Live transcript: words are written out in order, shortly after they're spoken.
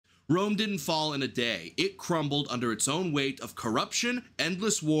Rome didn't fall in a day. It crumbled under its own weight of corruption,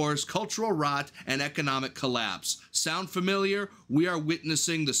 endless wars, cultural rot, and economic collapse. Sound familiar? We are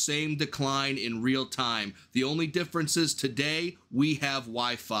witnessing the same decline in real time. The only difference is today we have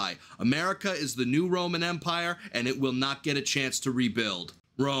Wi-Fi. America is the new Roman Empire, and it will not get a chance to rebuild.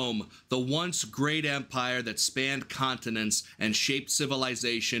 Rome, the once great empire that spanned continents and shaped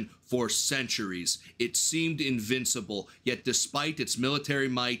civilization for centuries. It seemed invincible, yet despite its military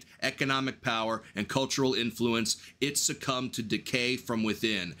might, economic power, and cultural influence, it succumbed to decay from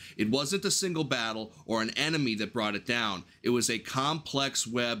within. It wasn't a single battle or an enemy that brought it down. It was a complex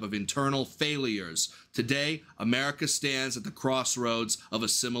web of internal failures. Today, America stands at the crossroads of a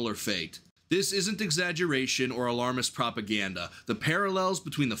similar fate. This isn't exaggeration or alarmist propaganda. The parallels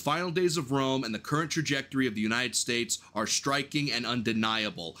between the final days of Rome and the current trajectory of the United States are striking and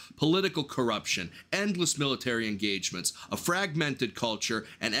undeniable. Political corruption, endless military engagements, a fragmented culture,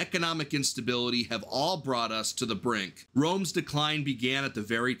 and economic instability have all brought us to the brink. Rome's decline began at the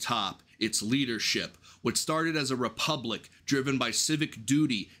very top, its leadership. What started as a republic driven by civic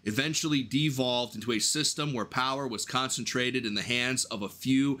duty eventually devolved into a system where power was concentrated in the hands of a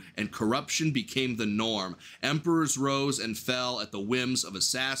few and corruption became the norm. Emperors rose and fell at the whims of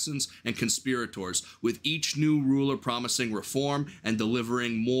assassins and conspirators, with each new ruler promising reform and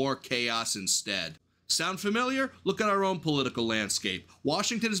delivering more chaos instead. Sound familiar? Look at our own political landscape.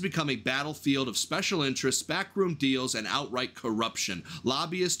 Washington has become a battlefield of special interests, backroom deals, and outright corruption.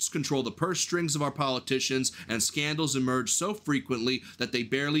 Lobbyists control the purse strings of our politicians, and scandals emerge so frequently that they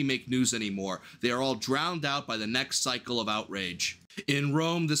barely make news anymore. They are all drowned out by the next cycle of outrage. In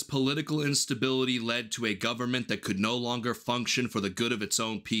Rome, this political instability led to a government that could no longer function for the good of its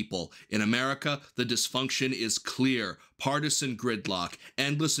own people. In America, the dysfunction is clear. Partisan gridlock,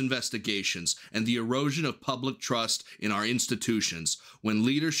 endless investigations, and the erosion of public trust in our institutions. When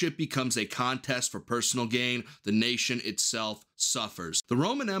leadership becomes a contest for personal gain, the nation itself suffers. The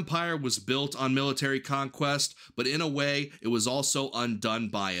Roman Empire was built on military conquest, but in a way, it was also undone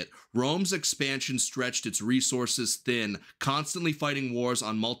by it. Rome's expansion stretched its resources thin, constantly fighting wars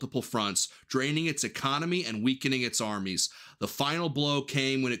on multiple fronts, draining its economy and weakening its armies. The final blow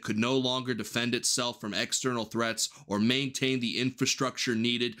came when it could no longer defend itself from external threats or maintain the infrastructure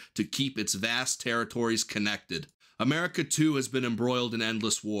needed to keep its vast territories connected. America, too, has been embroiled in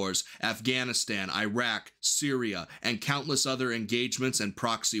endless wars. Afghanistan, Iraq, Syria, and countless other engagements and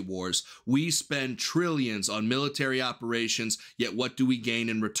proxy wars. We spend trillions on military operations, yet what do we gain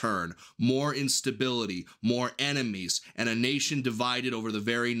in return? More instability, more enemies, and a nation divided over the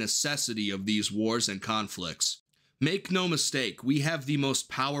very necessity of these wars and conflicts. Make no mistake, we have the most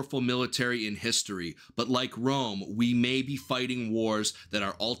powerful military in history, but like Rome, we may be fighting wars that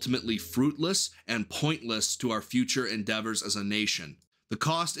are ultimately fruitless and pointless to our future endeavors as a nation. The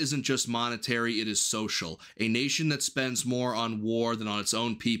cost isn't just monetary, it is social. A nation that spends more on war than on its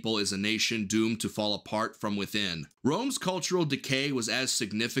own people is a nation doomed to fall apart from within. Rome's cultural decay was as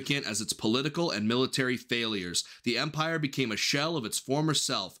significant as its political and military failures. The empire became a shell of its former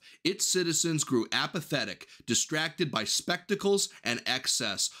self. Its citizens grew apathetic, distracted by spectacles and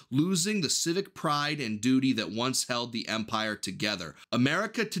excess, losing the civic pride and duty that once held the empire together.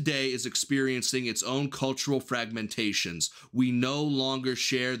 America today is experiencing its own cultural fragmentations. We no longer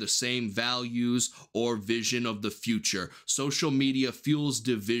share the same values or vision of the future. Social media fuels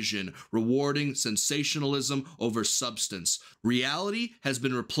division, rewarding sensationalism over substance. Reality has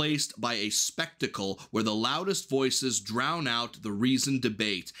been replaced by a spectacle where the loudest voices drown out the reasoned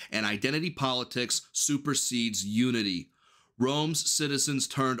debate, and identity politics supersedes unity. Rome's citizens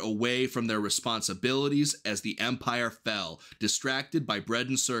turned away from their responsibilities as the empire fell, distracted by bread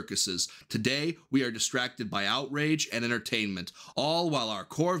and circuses. Today, we are distracted by outrage and entertainment, all while our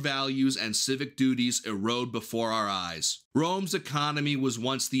core values and civic duties erode before our eyes. Rome's economy was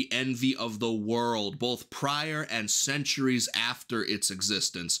once the envy of the world, both prior and centuries after its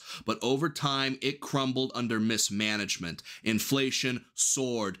existence, but over time it crumbled under mismanagement. Inflation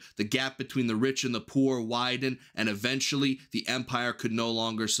soared, the gap between the rich and the poor widened, and eventually the empire could no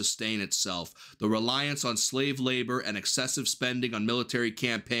longer sustain itself. The reliance on slave labor and excessive spending on military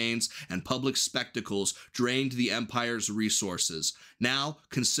campaigns and public spectacles drained the empire's resources. Now,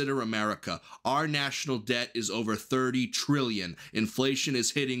 consider America. Our national debt is over $30 trillion. Inflation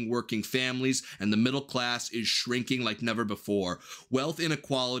is hitting working families, and the middle class is shrinking like never before. Wealth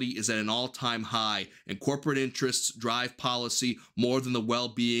inequality is at an all-time high, and corporate interests drive policy more than the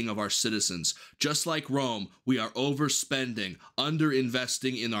well-being of our citizens. Just like Rome, we are overspending,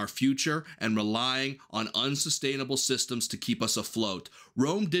 underinvesting in our future, and relying on unsustainable systems to keep us afloat.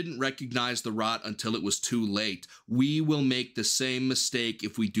 Rome didn't recognize the rot until it was too late. We will make the same mistake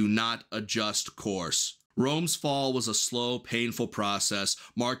if we do not adjust course. Rome's fall was a slow, painful process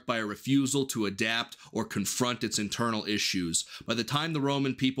marked by a refusal to adapt or confront its internal issues. By the time the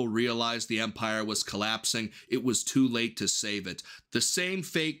Roman people realized the empire was collapsing, it was too late to save it. The same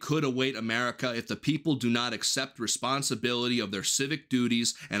fate could await America if the people do not accept responsibility of their civic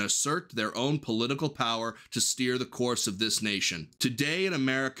duties and assert their own political power to steer the course of this nation. Today in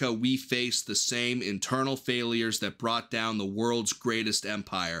America, we face the same internal failures that brought down the world's greatest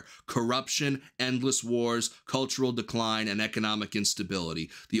empire: corruption, endless wars, cultural decline, and economic instability.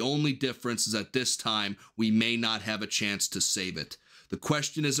 The only difference is that this time we may not have a chance to save it. The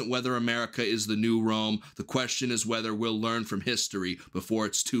question isn't whether America is the new Rome. The question is whether we'll learn from history before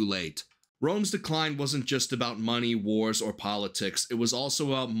it's too late. Rome's decline wasn't just about money, wars, or politics. It was also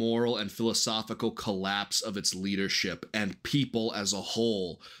about moral and philosophical collapse of its leadership and people as a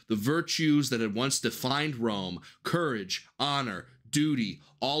whole. The virtues that had once defined Rome, courage, honor, duty,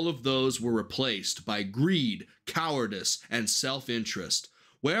 all of those were replaced by greed, cowardice, and self-interest.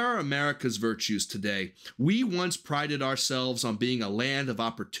 Where are America's virtues today? We once prided ourselves on being a land of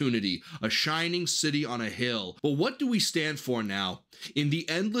opportunity, a shining city on a hill. But what do we stand for now? In the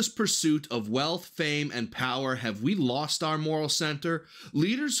endless pursuit of wealth, fame, and power, have we lost our moral center?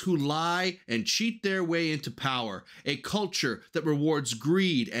 Leaders who lie and cheat their way into power, a culture that rewards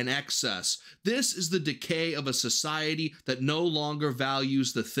greed and excess. This is the decay of a society that no longer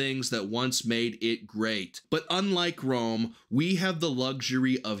values the things that once made it great. But unlike Rome, we have the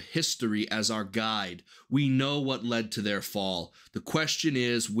luxury of history as our guide. We know what led to their fall. The question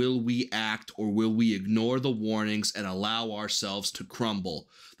is, will we act or will we ignore the warnings and allow ourselves to crumble?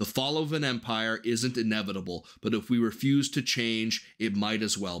 The fall of an empire isn't inevitable, but if we refuse to change, it might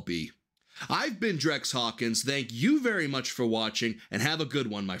as well be. I've been Drex Hawkins. Thank you very much for watching, and have a good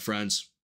one, my friends.